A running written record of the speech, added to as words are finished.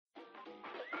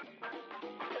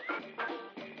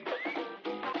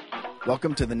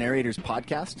Welcome to the Narrators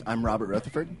Podcast. I'm Robert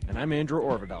Rutherford. And I'm Andrew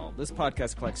Orvidal. This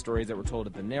podcast collects stories that were told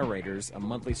at the Narrators, a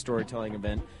monthly storytelling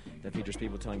event that features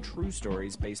people telling true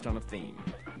stories based on a theme.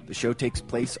 The show takes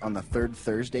place on the third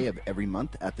Thursday of every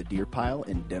month at the Deer Pile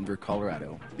in Denver,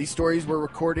 Colorado. These stories were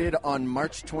recorded on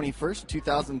March 21st,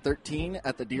 2013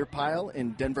 at the Deer Pile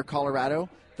in Denver, Colorado.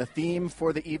 The theme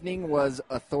for the evening was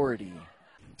authority.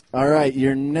 All right,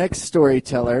 your next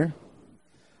storyteller.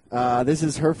 This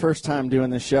is her first time doing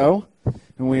the show,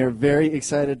 and we are very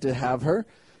excited to have her.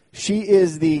 She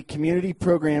is the Community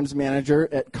Programs Manager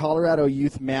at Colorado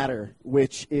Youth Matter,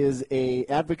 which is a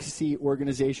advocacy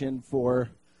organization for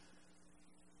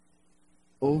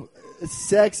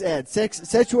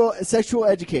sexual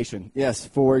education, yes,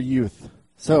 for youth.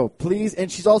 So please,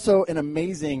 and she's also an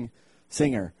amazing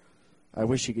singer. I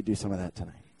wish she could do some of that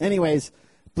tonight. Anyways,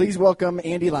 please welcome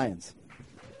Andie Lyons.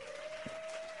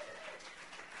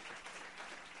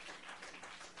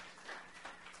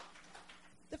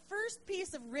 First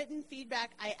piece of written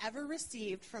feedback I ever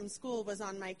received from school was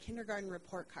on my kindergarten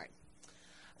report card.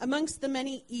 Amongst the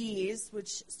many E's,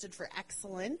 which stood for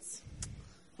excellence,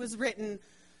 was written,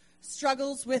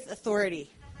 struggles with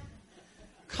authority,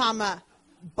 comma,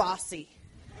 bossy.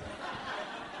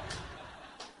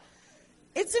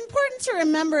 It's important to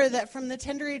remember that from the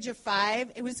tender age of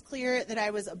 5, it was clear that I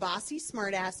was a bossy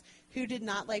smartass who did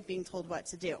not like being told what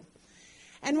to do.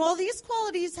 And while these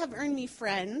qualities have earned me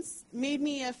friends, made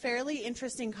me a fairly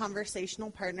interesting conversational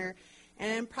partner,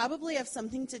 and probably have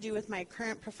something to do with my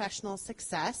current professional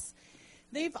success,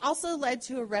 they've also led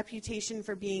to a reputation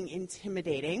for being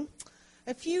intimidating,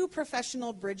 a few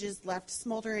professional bridges left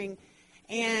smoldering,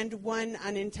 and one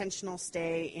unintentional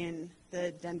stay in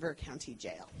the Denver County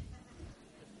Jail.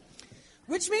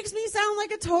 Which makes me sound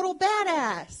like a total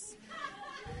badass.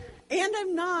 And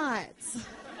I'm not.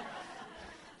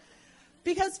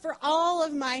 Because for all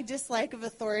of my dislike of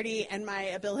authority and my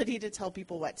ability to tell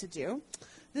people what to do,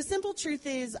 the simple truth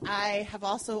is I have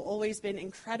also always been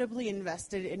incredibly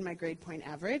invested in my grade point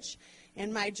average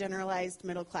and my generalized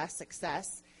middle class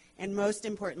success, and most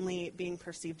importantly, being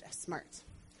perceived as smart.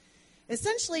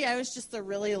 Essentially, I was just a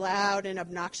really loud and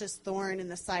obnoxious thorn in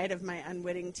the side of my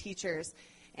unwitting teachers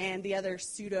and the other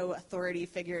pseudo-authority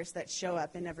figures that show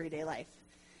up in everyday life.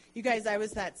 You guys, I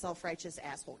was that self-righteous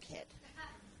asshole kid.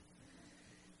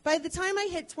 By the time I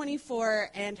hit 24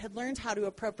 and had learned how to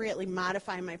appropriately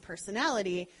modify my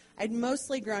personality, I'd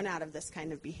mostly grown out of this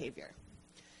kind of behavior.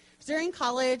 During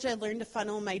college, I learned to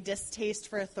funnel my distaste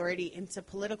for authority into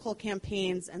political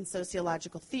campaigns and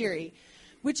sociological theory,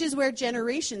 which is where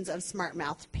generations of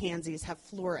smart-mouthed pansies have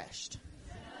flourished.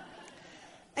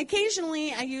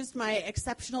 Occasionally, I used my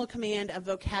exceptional command of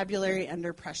vocabulary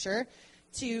under pressure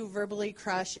to verbally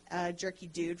crush a jerky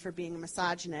dude for being a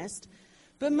misogynist,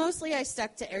 but mostly I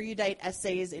stuck to erudite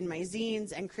essays in my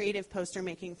zines and creative poster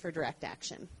making for direct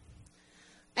action.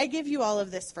 I give you all of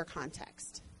this for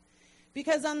context,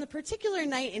 because on the particular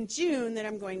night in June that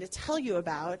I'm going to tell you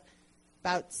about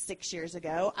 6 years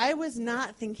ago, I was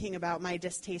not thinking about my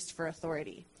distaste for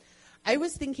authority. I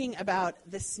was thinking about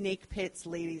the Snake Pits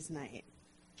Ladies' Night.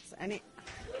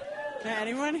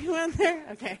 Anyone who went there?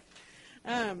 Okay.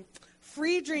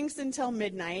 Free drinks until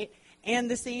midnight, and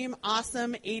the same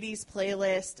awesome 80s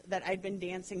playlist that I'd been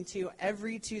dancing to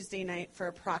every Tuesday night for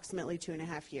approximately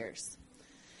 2.5 years.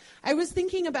 I was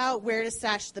thinking about where to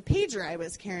stash the pager I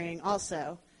was carrying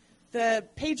also, the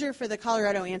pager for the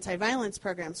Colorado Anti-Violence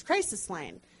Program's crisis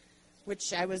line,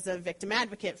 which I was a victim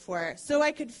advocate for, so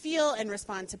I could feel and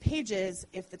respond to pages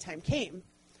if the time came.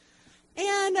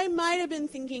 And I might have been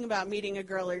thinking about meeting a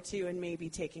girl or two and maybe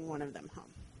taking one of them home.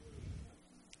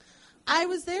 I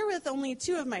was there with only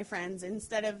 2 of my friends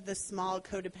instead of the small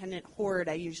codependent horde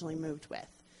I usually moved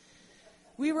with.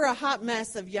 We were a hot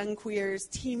mess of young queers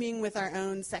teeming with our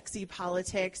own sexy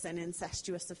politics and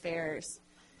incestuous affairs.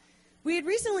 We had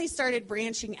recently started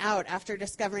branching out after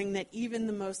discovering that even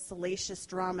the most salacious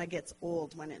drama gets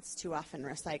old when it's too often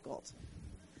recycled.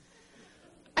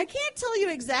 I can't tell you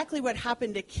exactly what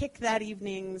happened to kick that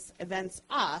evening's events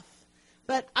off,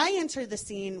 but I entered the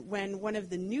scene when one of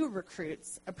the new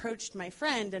recruits approached my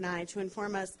friend and I to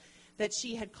inform us that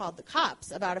she had called the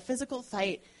cops about a physical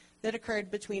fight that occurred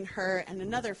between her and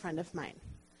another friend of mine.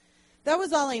 That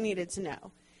was all I needed to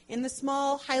know. In the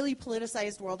small, highly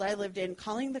politicized world I lived in,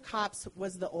 calling the cops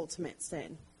was the ultimate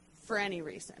sin, for any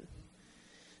reason.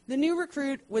 The new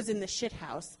recruit was in the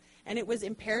shithouse, and it was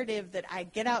imperative that I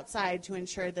get outside to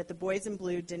ensure that the boys in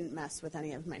blue didn't mess with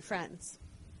any of my friends.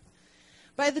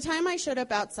 By the time I showed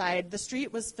up outside, the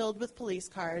street was filled with police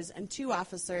cars, and 2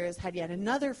 officers had yet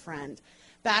another friend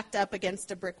backed up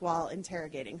against a brick wall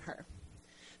interrogating her.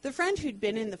 The friend who'd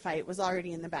been in the fight was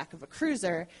already in the back of a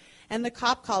cruiser, and the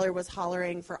cop caller was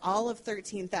hollering for all of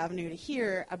 13th Avenue to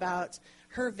hear about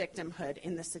her victimhood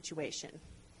in the situation.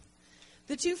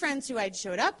 The two friends who I'd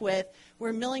showed up with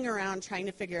were milling around trying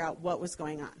to figure out what was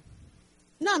going on.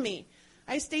 Not me.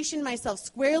 I stationed myself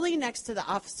squarely next to the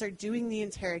officer doing the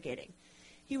interrogating.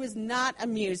 He was not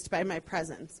amused by my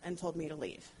presence and told me to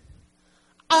leave.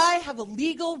 I have a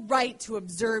legal right to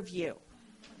observe you.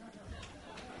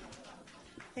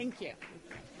 Thank you.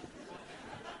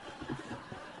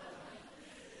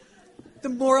 The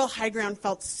moral high ground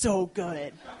felt so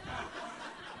good.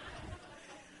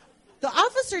 The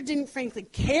officer didn't frankly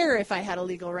care if I had a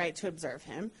legal right to observe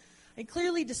him. I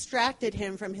clearly distracted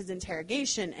him from his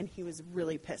interrogation, and he was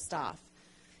really pissed off.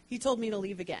 He told me to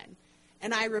leave again,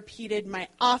 and I repeated my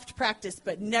oft-practiced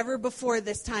but never before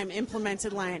this time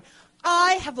implemented line,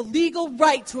 I have a legal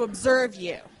right to observe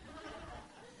you.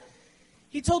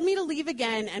 He told me to leave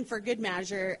again, and for good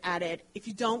measure added, if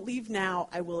you don't leave now,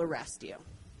 I will arrest you.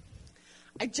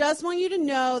 I just want you to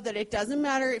know that it doesn't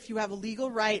matter if you have a legal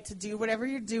right to do whatever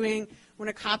you're doing. When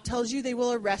a cop tells you they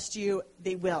will arrest you,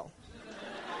 they will.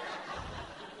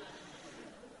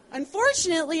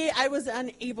 Unfortunately, I was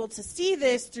unable to see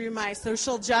this through my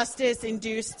social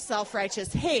justice-induced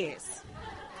self-righteous haze.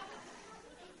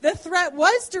 The threat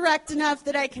was direct enough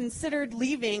that I considered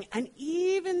leaving and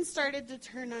even started to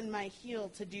turn on my heel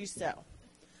to do so.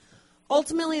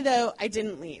 Ultimately, though, I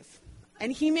didn't leave,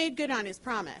 and he made good on his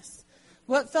promise.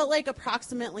 What felt like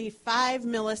approximately 5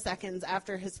 milliseconds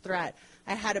after his threat,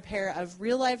 I had a pair of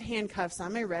real-life handcuffs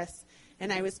on my wrists,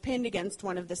 and I was pinned against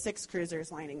one of the 6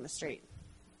 cruisers lining the street.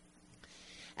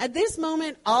 At this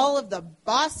moment, all of the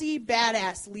bossy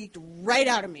badass leaked right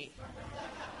out of me.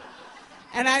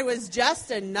 And I was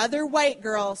just another white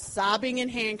girl sobbing in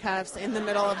handcuffs in the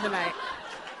middle of the night.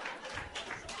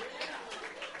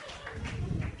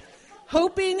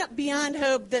 Hoping beyond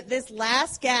hope that this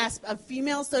last gasp of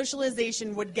female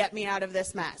socialization would get me out of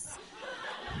this mess.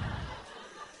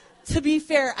 To be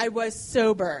fair, I was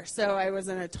sober, so I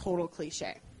wasn't a total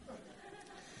cliche.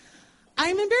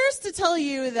 I'm embarrassed to tell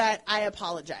you that I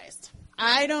apologized.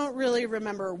 I don't really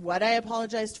remember what I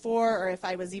apologized for or if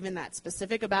I was even that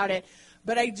specific about it,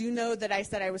 but I do know that I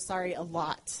said I was sorry a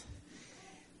lot.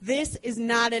 This is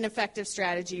not an effective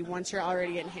strategy once you're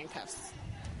already in handcuffs.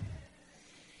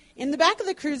 In the back of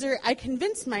the cruiser, I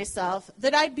convinced myself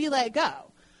that I'd be let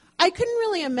go. I couldn't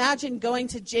really imagine going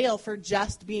to jail for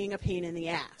just being a pain in the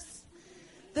ass.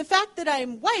 The fact that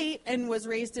I'm white and was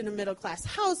raised in a middle-class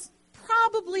house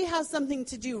probably has something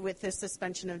to do with this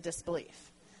suspension of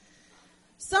disbelief.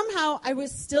 Somehow, I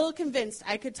was still convinced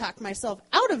I could talk myself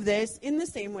out of this in the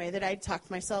same way that I'd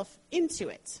talked myself into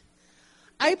it.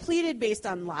 I pleaded based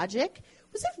on logic.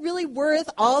 Was it really worth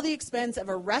all the expense of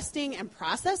arresting and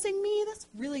processing me? That's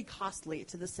really costly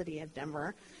to the city of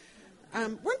Denver.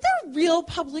 Weren't there real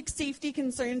public safety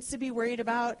concerns to be worried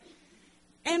about?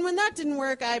 And when that didn't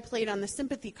work, I played on the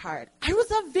sympathy card. I was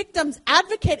a victim's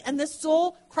advocate and the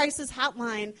sole crisis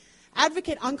hotline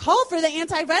advocate on call for the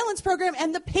anti-violence program,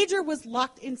 and the pager was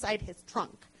locked inside his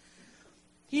trunk.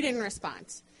 He didn't respond,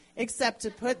 except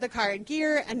to put the car in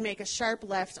gear and make a sharp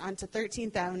left onto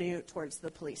 13th Avenue towards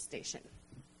the police station.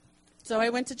 So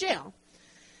I went to jail.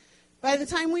 By the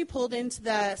time we pulled into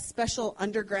the special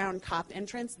underground cop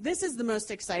entrance, this is the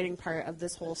most exciting part of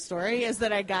this whole story, is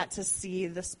that I got to see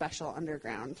the special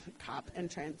underground cop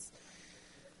entrance,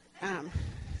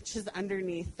 which is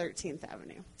underneath 13th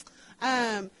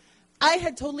Avenue. I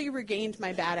had totally regained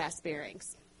my badass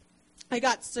bearings. I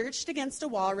got searched against a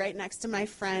wall right next to my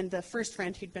friend, the first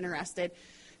friend who'd been arrested,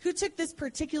 who took this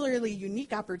particularly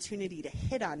unique opportunity to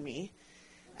hit on me.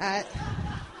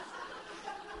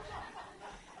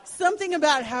 Something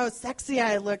about how sexy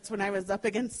I looked when I was up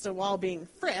against a wall being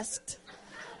frisked.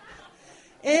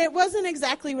 It wasn't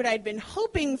exactly what I'd been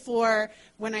hoping for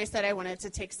when I said I wanted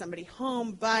to take somebody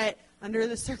home, but under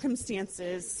the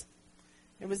circumstances,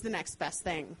 it was the next best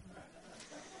thing.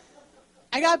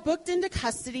 I got booked into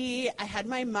custody, I had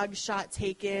my mug shot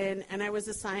taken, and I was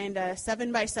assigned a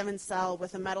 7x7 cell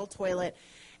with a metal toilet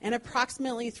and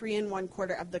approximately 3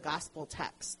 1/4 of the gospel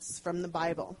texts from the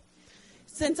Bible.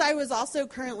 Since I was also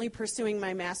currently pursuing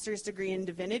my master's degree in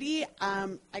divinity,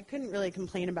 I couldn't really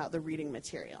complain about the reading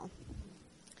material.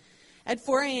 At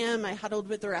 4 a.m., I huddled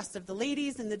with the rest of the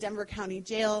ladies in the Denver County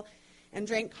Jail and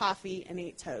drank coffee and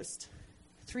ate toast.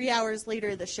 3 hours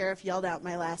later, the sheriff yelled out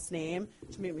my last name,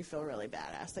 which made me feel really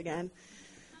badass again,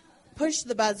 pushed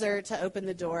the buzzer to open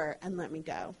the door, and let me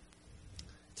go.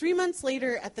 3 months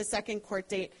later, at the second court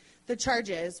date, the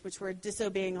charges, which were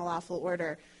disobeying a lawful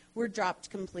order, were dropped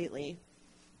completely.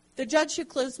 The judge who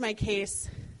closed my case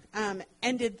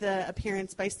ended the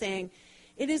appearance by saying,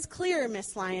 "It is clear,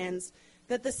 Miss Lyons,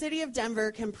 that the city of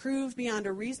Denver can prove beyond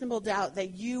a reasonable doubt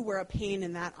that you were a pain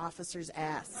in that officer's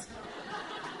ass.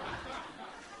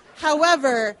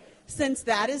 However, since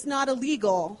that is not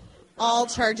illegal, all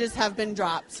charges have been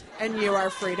dropped, and you are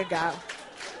free to go."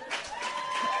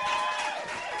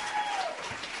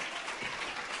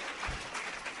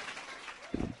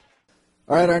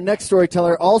 All right, our next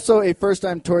storyteller, also a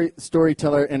first-time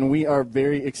storyteller, and we are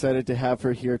very excited to have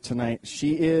her here tonight.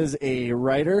 She is a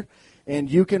writer, and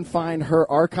you can find her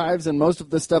archives, and most of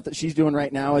the stuff that she's doing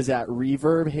right now is at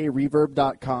Reverb,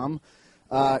 heyreverb.com.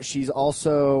 She's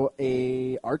also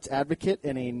a arts advocate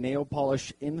and a nail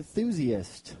polish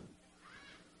enthusiast.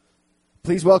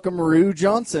 Please welcome Rue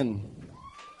Johnson.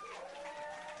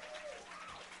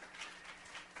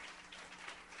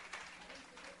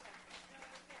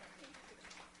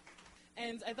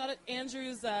 And I thought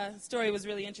Andrew's story was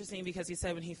really interesting because he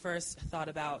said when he first thought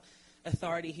about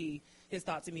authority, his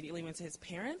thoughts immediately went to his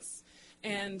parents.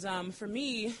 And for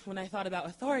me, when I thought about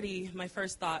authority, my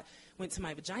first thought went to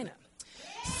my vagina.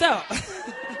 So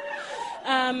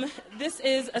this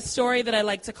is a story that I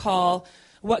like to call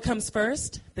What Comes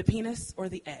First, the Penis or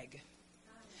the Egg?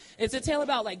 It's a tale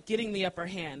about like getting the upper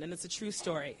hand, and it's a true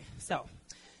story. So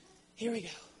here we go.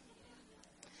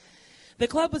 The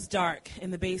club was dark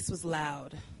and the bass was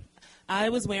loud. I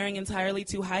was wearing entirely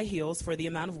too high heels for the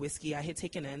amount of whiskey I had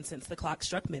taken in since the clock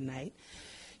struck midnight.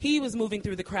 He was moving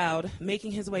through the crowd,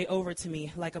 making his way over to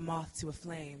me like a moth to a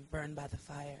flame burned by the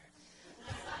fire.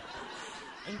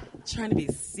 I'm trying to be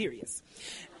serious.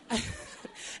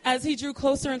 As he drew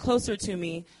closer and closer to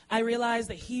me, I realized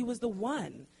that he was the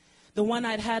one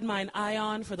I'd had my eye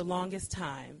on for the longest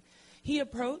time. He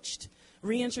approached,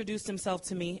 reintroduced himself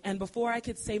to me, and before I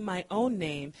could say my own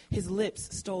name, his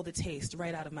lips stole the taste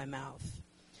right out of my mouth.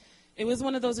 It was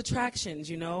one of those attractions,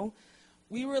 you know?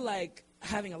 We were like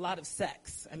having a lot of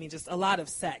sex. I mean, just a lot of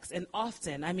sex. And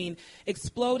often, I mean,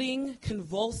 exploding,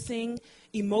 convulsing,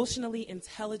 emotionally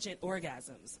intelligent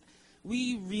orgasms.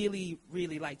 We really,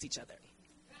 really liked each other.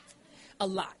 A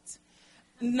lot.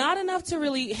 Not enough to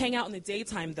really hang out in the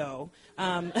daytime, though.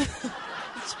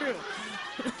 True.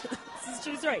 This is a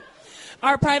true story.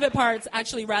 Our private parts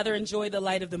actually rather enjoy the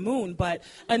light of the moon, but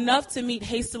enough to meet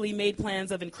hastily made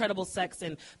plans of incredible sex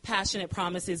and passionate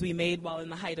promises we made while in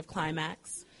the height of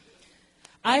climax.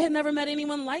 I had never met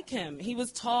anyone like him. He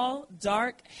was tall,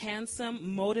 dark,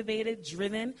 handsome, motivated,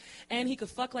 driven, and he could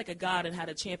fuck like a god and had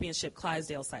a championship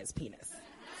Clydesdale-sized penis.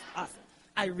 Awesome.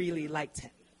 I really liked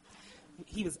him.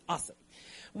 He was awesome.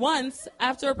 Once,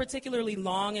 after a particularly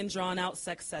long and drawn-out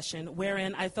sex session,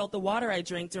 wherein I felt the water I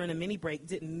drank during a mini break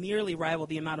didn't nearly rival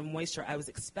the amount of moisture I was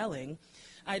expelling,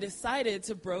 I decided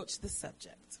to broach the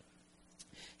subject.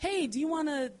 Hey, do you want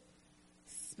to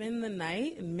spend the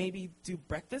night and maybe do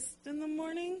breakfast in the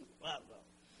morning?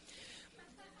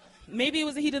 Maybe it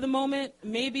was the heat of the moment.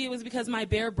 Maybe it was because my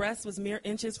bare breast was mere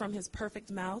inches from his perfect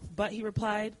mouth. But he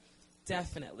replied,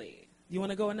 definitely. You want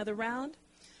to go another round?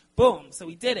 Boom. So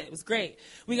we did it. It was great.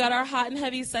 We got our hot and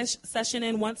heavy session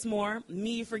in once more,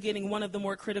 me forgetting one of the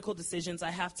more critical decisions I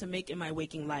have to make in my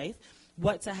waking life,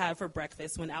 what to have for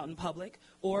breakfast when out in public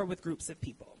or with groups of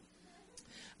people.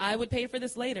 I would pay for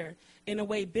this later, in a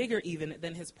way bigger even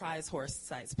than his prize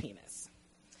horse-sized penis.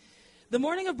 The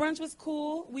morning of brunch was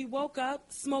cool. We woke up,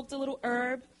 smoked a little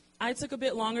herb. I took a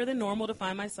bit longer than normal to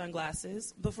find my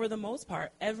sunglasses, but for the most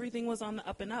part, everything was on the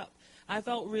up and up. I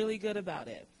felt really good about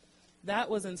it.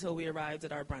 That was until we arrived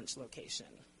at our brunch location.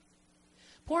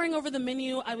 Poring over the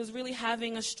menu, I was really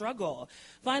having a struggle.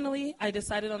 Finally, I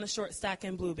decided on a short stack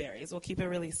and blueberries. We'll keep it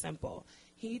really simple.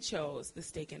 He chose the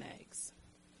steak and eggs.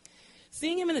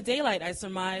 Seeing him in the daylight, I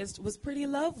surmised, was pretty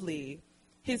lovely.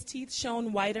 His teeth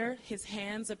shone whiter, his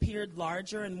hands appeared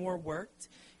larger and more worked,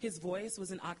 his voice was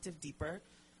an octave deeper.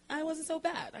 I wasn't so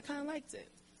bad. I kind of liked it.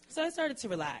 So I started to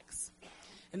relax.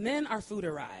 And then our food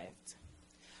arrived.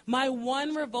 My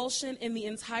one revulsion in the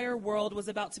entire world was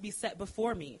about to be set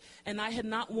before me, and I had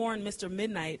not warned Mr.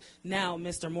 Midnight, now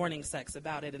Mr. Morning Sex,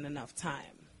 about it in enough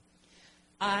time.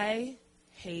 I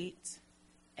hate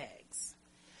eggs.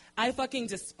 I fucking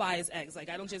despise eggs. Like,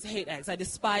 I don't just hate eggs. I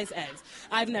despise eggs.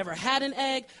 I've never had an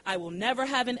egg. I will never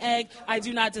have an egg. I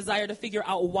do not desire to figure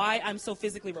out why I'm so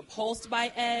physically repulsed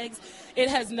by eggs. It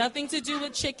has nothing to do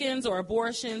with chickens or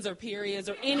abortions or periods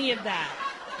or any of that.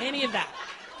 Any of that.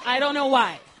 I don't know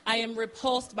why. I am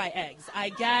repulsed by eggs. I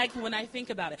gag when I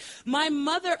think about it. My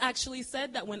mother actually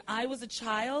said that when I was a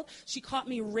child, she caught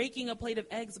me raking a plate of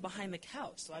eggs behind the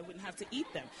couch so I wouldn't have to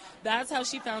eat them. That's how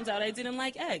she found out I didn't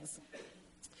like eggs.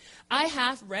 I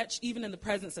half retch even in the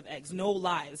presence of eggs. No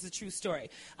lie. This is a true story.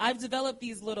 I've developed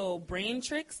these little brain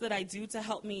tricks that I do to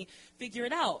help me figure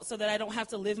it out so that I don't have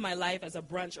to live my life as a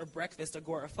brunch or breakfast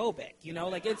agoraphobic. You know,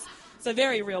 like it's a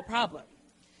very real problem.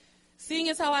 Seeing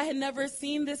as how I had never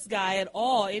seen this guy at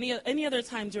all any other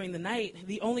time during the night,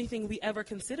 the only thing we ever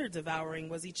considered devouring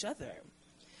was each other.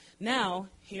 Now,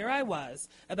 here I was,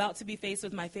 about to be faced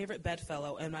with my favorite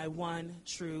bedfellow and my one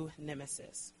true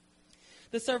nemesis.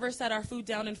 The server set our food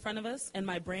down in front of us, and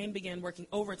my brain began working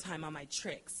overtime on my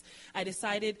tricks. I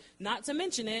decided not to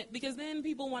mention it because then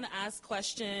people want to ask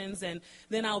questions, and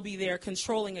then I'll be there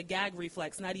controlling a gag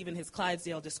reflex not even his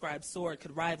Clydesdale-described sword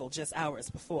could rival just hours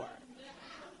before.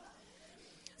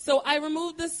 So I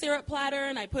removed the syrup platter,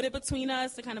 and I put it between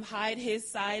us to kind of hide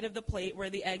his side of the plate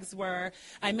where the eggs were.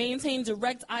 I maintained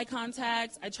direct eye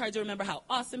contact. I tried to remember how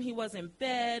awesome he was in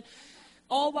bed,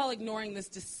 all while ignoring this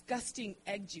disgusting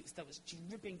egg juice that was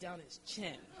dripping down his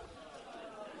chin.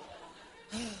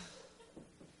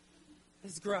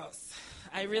 It's gross.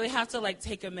 I really have to,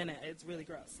 take a minute. It's really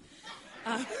gross.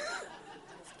 It's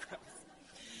gross.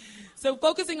 So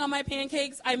focusing on my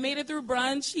pancakes, I made it through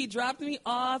brunch. He dropped me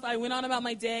off. I went on about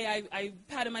my day. I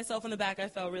patted myself on the back. I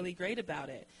felt really great about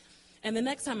it. And the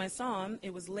next time I saw him,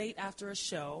 it was late after a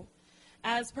show.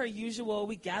 As per usual,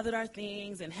 we gathered our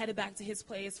things and headed back to his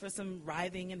place for some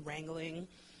writhing and wrangling.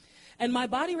 And my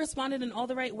body responded in all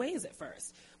the right ways at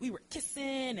first. We were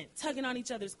kissing and tugging on each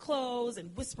other's clothes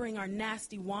and whispering our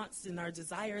nasty wants and our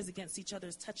desires against each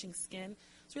other's touching skin. It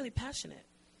was really passionate.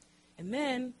 And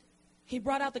then he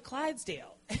brought out the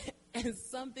Clydesdale, and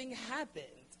something happened.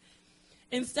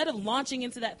 Instead of launching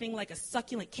into that thing like a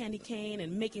succulent candy cane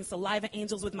and making saliva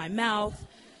angels with my mouth,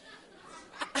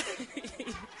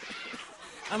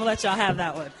 I'm going to let y'all have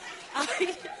that one.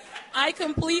 I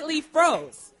completely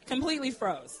froze.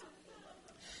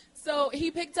 So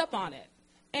he picked up on it.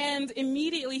 And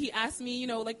immediately he asked me,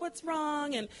 what's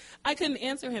wrong? And I couldn't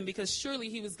answer him because surely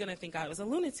he was going to think I was a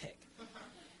lunatic.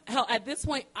 Hell, at this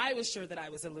point, I was sure that I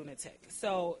was a lunatic.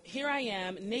 So here I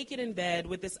am, naked in bed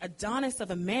with this Adonis of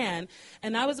a man,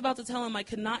 and I was about to tell him I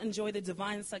could not enjoy the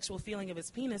divine sexual feeling of his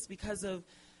penis because of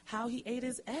how he ate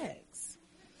his eggs.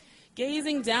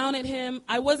 Gazing down at him,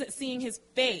 I wasn't seeing his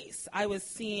face. I was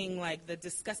seeing, the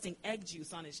disgusting egg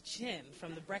juice on his chin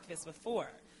from the breakfast before.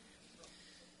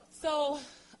 So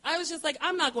I was just like,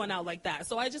 I'm not going out like that.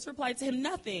 So I just replied to him,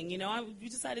 nothing. We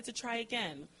decided to try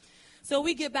again. So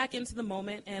we get back into the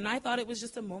moment, and I thought it was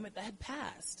just a moment that had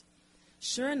passed.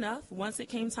 Sure enough, once it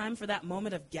came time for that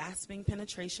moment of gasping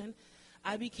penetration,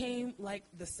 I became like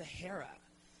the Sahara.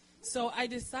 So I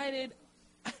decided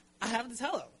I have to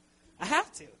tell him. I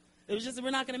have to. It was just, we're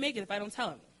not going to make it if I don't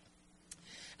tell him.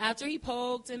 After he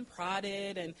poked and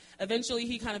prodded, and eventually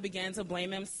he kind of began to blame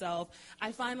himself,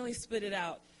 I finally spit it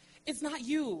out. It's not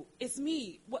you. It's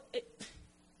me.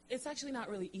 It's actually not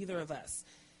really either of us.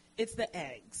 It's the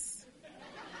eggs.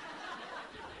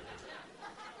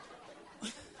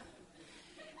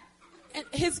 And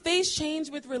his face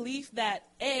changed with relief that,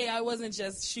 A, I wasn't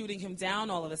just shooting him down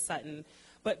all of a sudden,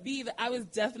 but B, that I was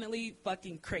definitely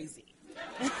fucking crazy.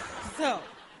 So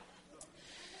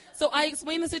I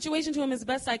explained the situation to him as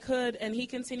best I could, and he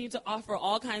continued to offer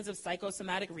all kinds of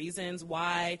psychosomatic reasons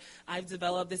why I've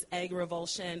developed this egg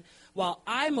revulsion, while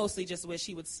I mostly just wish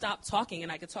he would stop talking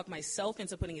and I could talk myself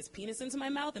into putting his penis into my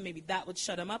mouth, and maybe that would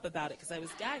shut him up about it because I was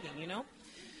gagging,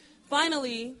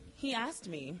 Finally, he asked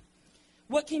me,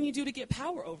 what can you do to get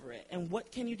power over it, and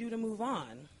what can you do to move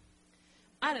on?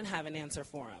 I didn't have an answer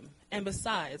for him. And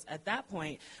besides, at that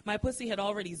point, my pussy had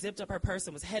already zipped up her purse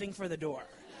and was heading for the door.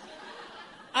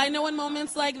 I know in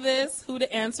moments like this who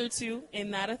to answer to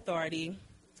in that authority.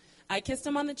 I kissed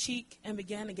him on the cheek and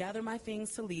began to gather my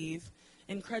things to leave.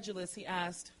 Incredulous, he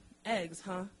asked, eggs,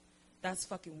 huh? That's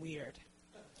fucking weird.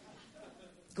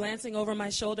 Glancing over my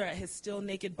shoulder at his still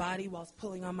naked body whilst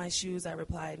pulling on my shoes, I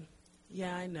replied,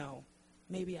 yeah, I know.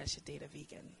 Maybe I should date a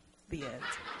vegan. The end.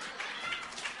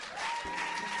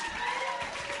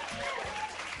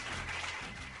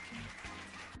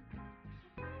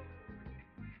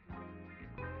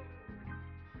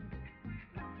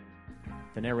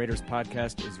 The Narrators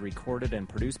Podcast is recorded and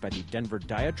produced by the Denver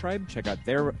Diatribe. Check out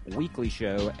their weekly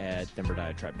show at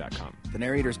denverdiatribe.com. The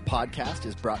Narrators Podcast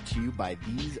is brought to you by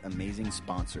these amazing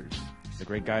sponsors. The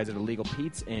great guys at Illegal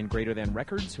Pete's and Greater Than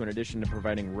Records, who in addition to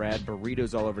providing rad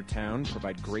burritos all over town,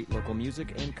 provide great local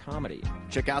music and comedy.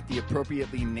 Check out the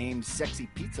appropriately named Sexy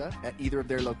Pizza at either of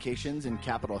their locations in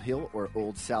Capitol Hill or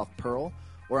Old South Pearl,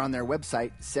 or on their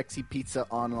website,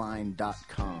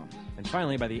 sexypizzaonline.com. And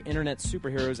finally, by the internet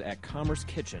superheroes at Commerce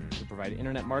Kitchen, who provide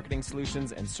internet marketing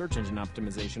solutions and search engine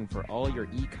optimization for all your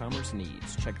e-commerce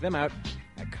needs. Check them out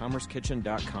at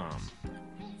commercekitchen.com.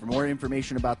 For more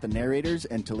information about the narrators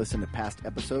and to listen to past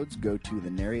episodes, go to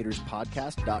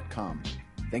thenarratorspodcast.com.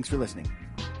 Thanks for listening.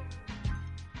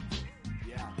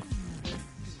 Yeah.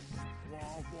 Wah,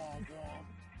 wah, wah.